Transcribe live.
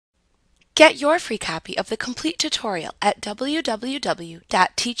Get your free copy of the complete tutorial at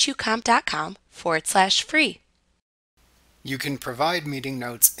www.teachucomp.com/free. You can provide meeting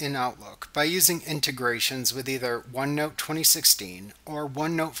notes in Outlook by using integrations with either OneNote 2016 or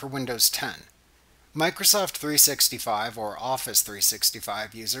OneNote for Windows 10. Microsoft 365 or Office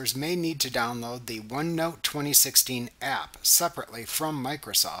 365 users may need to download the OneNote 2016 app separately from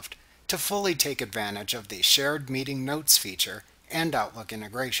Microsoft to fully take advantage of the Shared Meeting Notes feature and Outlook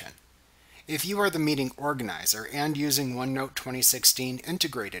integration. If you are the meeting organizer and using OneNote 2016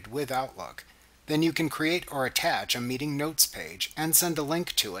 integrated with Outlook, then you can create or attach a meeting notes page and send a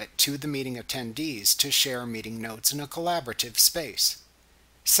link to it to the meeting attendees to share meeting notes in a collaborative space.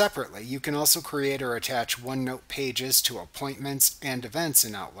 Separately, you can also create or attach OneNote pages to appointments and events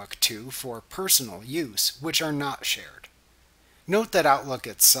in Outlook too for personal use, which are not shared. Note that Outlook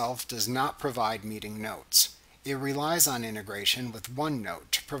itself does not provide meeting notes. It relies on integration with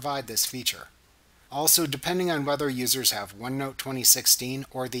OneNote to provide this feature. Also, depending on whether users have OneNote 2016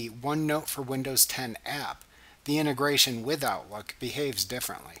 or the OneNote for Windows 10 app, the integration with Outlook behaves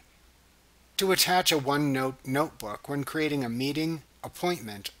differently. To attach a OneNote notebook when creating a meeting,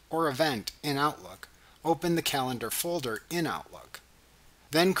 appointment, or event in Outlook, open the Calendar folder in Outlook.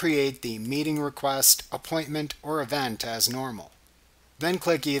 Then create the meeting request, appointment, or event as normal. Then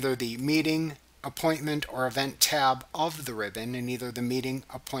click either the Meeting, Appointment, or Event tab of the ribbon in either the Meeting,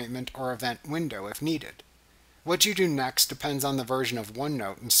 Appointment, or Event window if needed. What you do next depends on the version of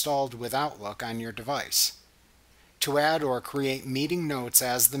OneNote installed with Outlook on your device. To add or create meeting notes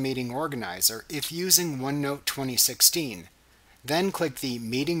as the meeting organizer if using OneNote 2016, then click the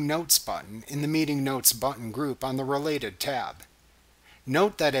Meeting Notes button in the Meeting Notes button group on the related tab.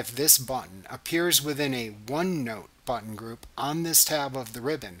 Note that if this button appears within a OneNote button group on this tab of the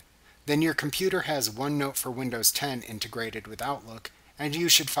ribbon, then your computer has OneNote for Windows 10 integrated with Outlook, and you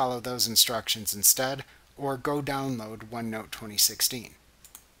should follow those instructions instead, or go download OneNote 2016.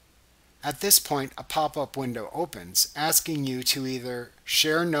 At this point, a pop-up window opens asking you to either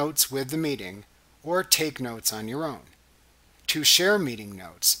share notes with the meeting or take notes on your own. To share meeting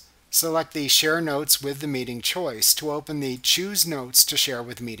notes, select the Share Notes with the Meeting choice to open the Choose Notes to Share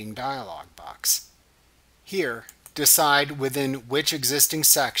with Meeting dialog box. Here, decide within which existing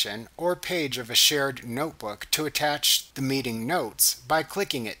section or page of a shared notebook to attach the meeting notes by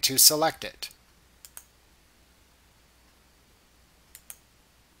clicking it to select it.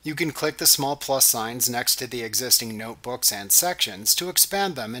 You can click the small plus signs next to the existing notebooks and sections to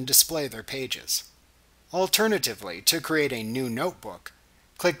expand them and display their pages. Alternatively, to create a new notebook,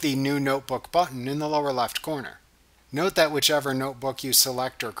 click the New Notebook button in the lower left corner. Note that whichever notebook you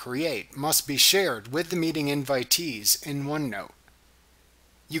select or create must be shared with the meeting invitees in OneNote.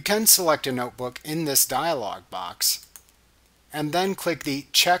 You can select a notebook in this dialog box, and then click the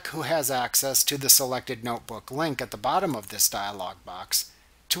Check Who Has Access to the Selected Notebook link at the bottom of this dialog box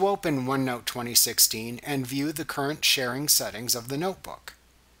to open OneNote 2016 and view the current sharing settings of the notebook.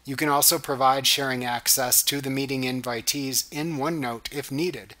 You can also provide sharing access to the meeting invitees in OneNote if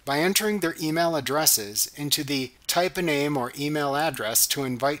needed by entering their email addresses into the Type a Name or Email Address to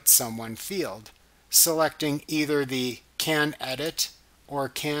Invite Someone field, selecting either the Can Edit or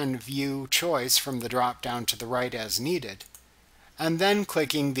Can View choice from the drop-down to the right as needed, and then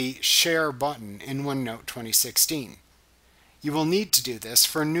clicking the Share button in OneNote 2016. You will need to do this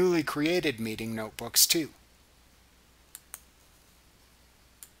for newly created meeting notebooks too.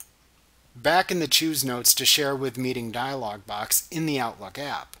 Back in the Choose Notes to Share with Meeting dialog box in the Outlook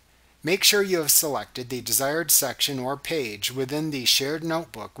app, make sure you have selected the desired section or page within the shared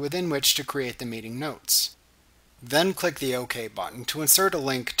notebook within which to create the meeting notes. Then click the OK button to insert a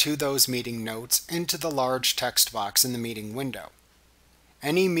link to those meeting notes into the large text box in the meeting window.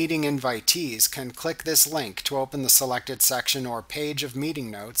 Any meeting invitees can click this link to open the selected section or page of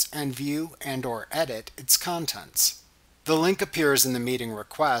meeting notes and view and/or edit its contents. The link appears in the meeting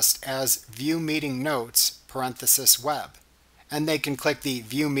request as View Meeting Notes (web), and they can click the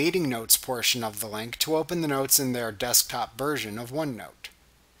View Meeting Notes portion of the link to open the notes in their desktop version of OneNote.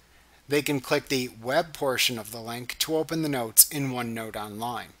 They can click the Web portion of the link to open the notes in OneNote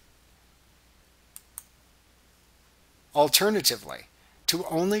Online. Alternatively, to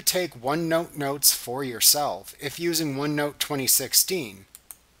only take OneNote notes for yourself if using OneNote 2016,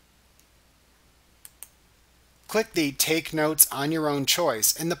 click the Take Notes on Your Own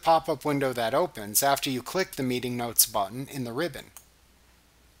choice in the pop-up window that opens after you click the Meeting Notes button in the ribbon.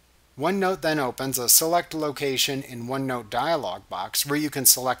 OneNote then opens a Select Location in OneNote dialog box where you can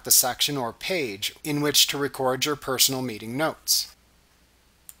select the section or page in which to record your personal meeting notes.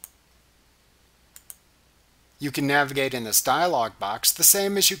 You can navigate in this dialog box the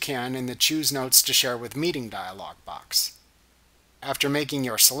same as you can in the Choose Notes to Share with Meeting dialog box. After making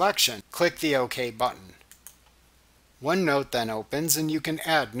your selection, click the OK button. OneNote then opens and you can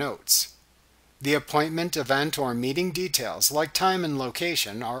add notes. The appointment, event, or meeting details like time and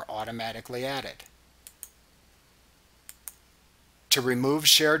location are automatically added. To remove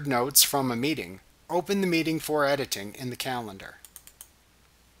shared notes from a meeting, open the meeting for editing in the calendar.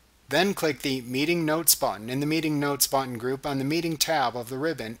 Then click the Meeting Notes button in the Meeting Notes button group on the Meeting tab of the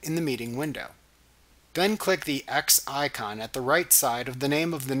ribbon in the meeting window. Then click the X icon at the right side of the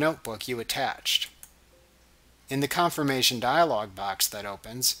name of the notebook you attached. In the confirmation dialog box that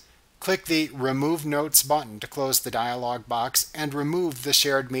opens, click the Remove Notes button to close the dialog box and remove the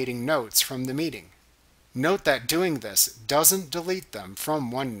shared meeting notes from the meeting. Note that doing this doesn't delete them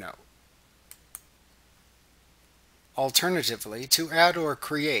from OneNote. Alternatively, to add or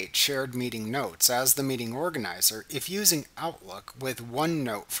create shared meeting notes as the meeting organizer if using Outlook with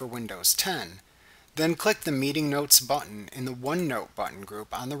OneNote for Windows 10, then click the Meeting Notes button in the OneNote button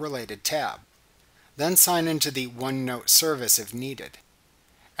group on the related tab. Then sign into the OneNote service if needed.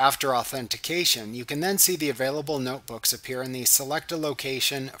 After authentication, you can then see the available notebooks appear in the Select a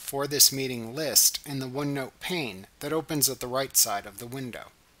Location for this meeting list in the OneNote pane that opens at the right side of the window.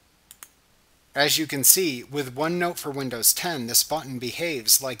 As you can see, with OneNote for Windows 10, this button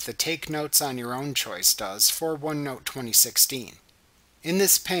behaves like the Take Notes on Your Own choice does for OneNote 2016. In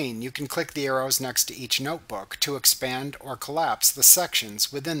this pane, you can click the arrows next to each notebook to expand or collapse the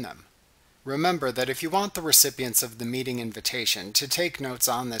sections within them. Remember that if you want the recipients of the meeting invitation to take notes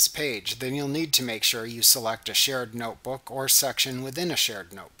on this page, then you'll need to make sure you select a shared notebook or section within a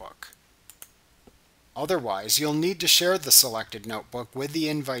shared notebook. Otherwise, you'll need to share the selected notebook with the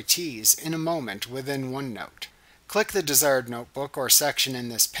invitees in a moment within OneNote. Click the desired notebook or section in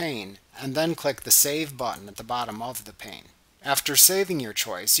this pane, and then click the Save button at the bottom of the pane. After saving your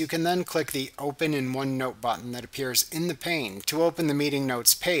choice, you can then click the Open in OneNote button that appears in the pane to open the Meeting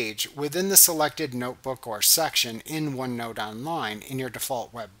Notes page within the selected notebook or section in OneNote Online in your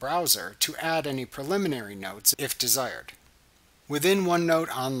default web browser to add any preliminary notes if desired. Within OneNote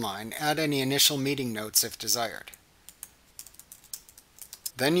Online, add any initial meeting notes if desired.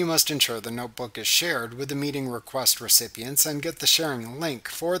 Then you must ensure the notebook is shared with the meeting request recipients and get the sharing link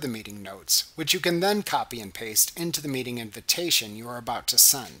for the meeting notes, which you can then copy and paste into the meeting invitation you are about to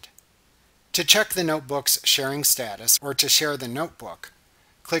send. To check the notebook's sharing status or to share the notebook,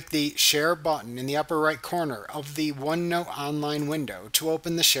 click the Share button in the upper right corner of the OneNote Online window to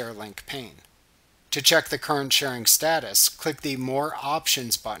open the Share Link pane. To check the current sharing status, click the More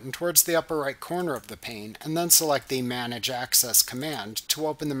Options button towards the upper right corner of the pane and then select the Manage Access command to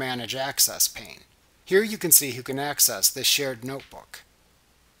open the Manage Access pane. Here you can see who can access this shared notebook.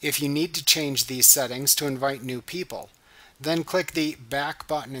 If you need to change these settings to invite new people, then click the Back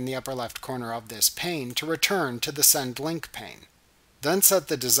button in the upper left corner of this pane to return to the Send Link pane. Then set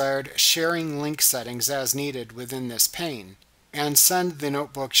the desired sharing link settings as needed within this pane, and send the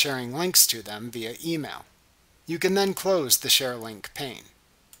notebook sharing links to them via email. You can then close the Share Link pane.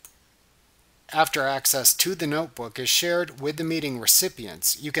 After access to the notebook is shared with the meeting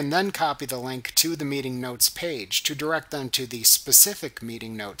recipients, you can then copy the link to the Meeting Notes page to direct them to the specific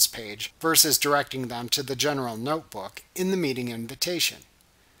Meeting Notes page versus directing them to the general notebook in the meeting invitation.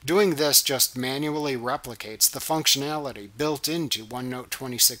 Doing this just manually replicates the functionality built into OneNote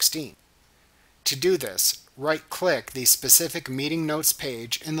 2016. To do this, right-click the specific Meeting Notes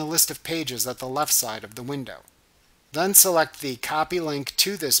page in the list of pages at the left side of the window. Then select the Copy Link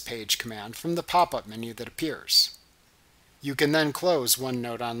to this page command from the pop-up menu that appears. You can then close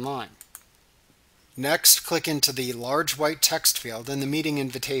OneNote Online. Next, click into the large white text field in the Meeting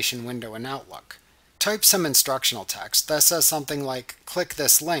Invitation window in Outlook. Type some instructional text that says something like, "Click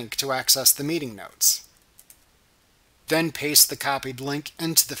this link to access the meeting notes." Then paste the copied link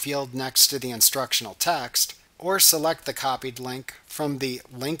into the field next to the instructional text, or select the copied link from the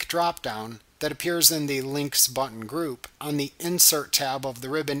Link drop-down that appears in the Links button group on the Insert tab of the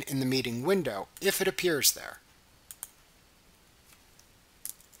ribbon in the meeting window, if it appears there.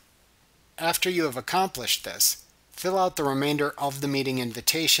 After you have accomplished this, fill out the remainder of the meeting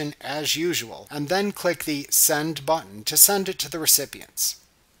invitation as usual, and then click the Send button to send it to the recipients.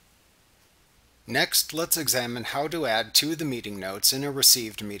 Next, let's examine how to add to the meeting notes in a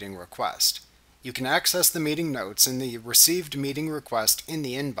received meeting request. You can access the meeting notes in the Received Meeting Request in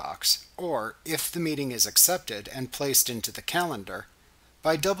the inbox, or, if the meeting is accepted and placed into the calendar,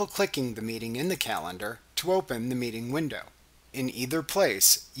 by double-clicking the meeting in the calendar to open the meeting window. In either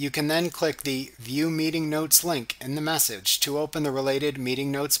place, you can then click the View Meeting Notes link in the message to open the related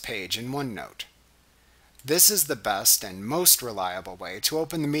Meeting Notes page in OneNote. This is the best and most reliable way to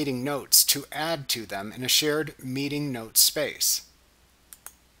open the meeting notes to add to them in a shared meeting notes space.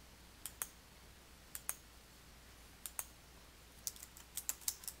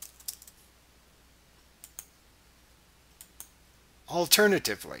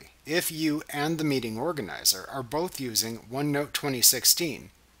 Alternatively, if you and the meeting organizer are both using OneNote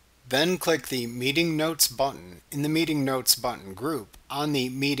 2016, then click the Meeting Notes button in the Meeting Notes button group on the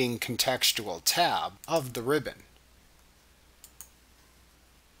Meeting Contextual tab of the ribbon.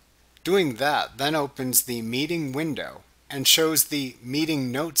 Doing that then opens the meeting window and shows the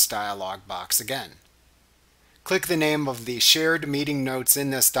Meeting Notes dialog box again. Click the name of the shared meeting notes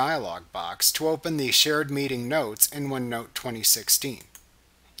in this dialog box to open the shared meeting notes in OneNote 2016.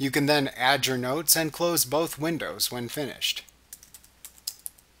 You can then add your notes and close both windows when finished.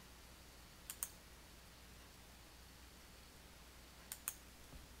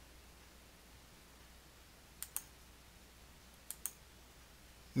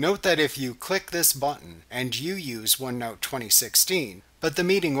 Note that if you click this button and you use OneNote 2016, but the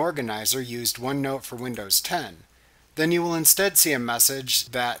meeting organizer used OneNote for Windows 10, then you will instead see a message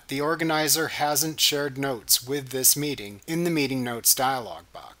that the organizer hasn't shared notes with this meeting in the Meeting Notes dialog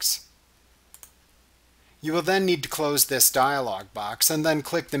box. You will then need to close this dialog box and then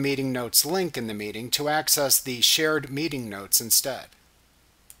click the Meeting Notes link in the meeting to access the shared meeting notes instead.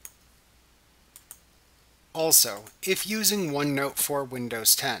 Also, if using OneNote for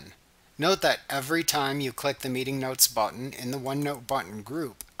Windows 10, note that every time you click the Meeting Notes button in the OneNote button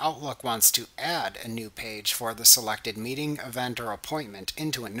group, Outlook wants to add a new page for the selected meeting, event, or appointment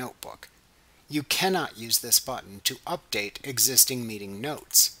into a notebook. You cannot use this button to update existing meeting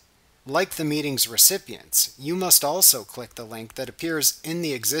notes. Like the meeting's recipients, you must also click the link that appears in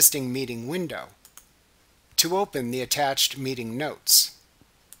the existing meeting window to open the attached meeting notes.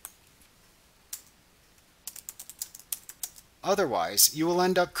 Otherwise, you will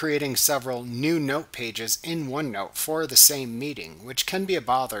end up creating several new note pages in OneNote for the same meeting, which can be a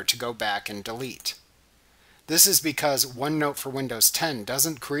bother to go back and delete. This is because OneNote for Windows 10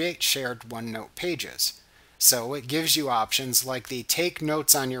 doesn't create shared OneNote pages, so it gives you options like the Take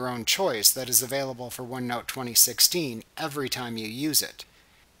Notes on Your Own choice that is available for OneNote 2016 every time you use it.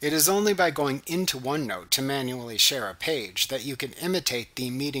 It is only by going into OneNote to manually share a page that you can imitate the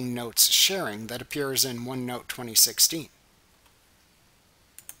meeting notes sharing that appears in OneNote 2016.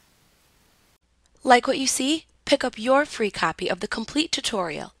 Like what you see? Pick up your free copy of the complete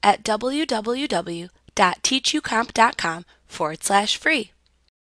tutorial at www.teachucomp.com/free.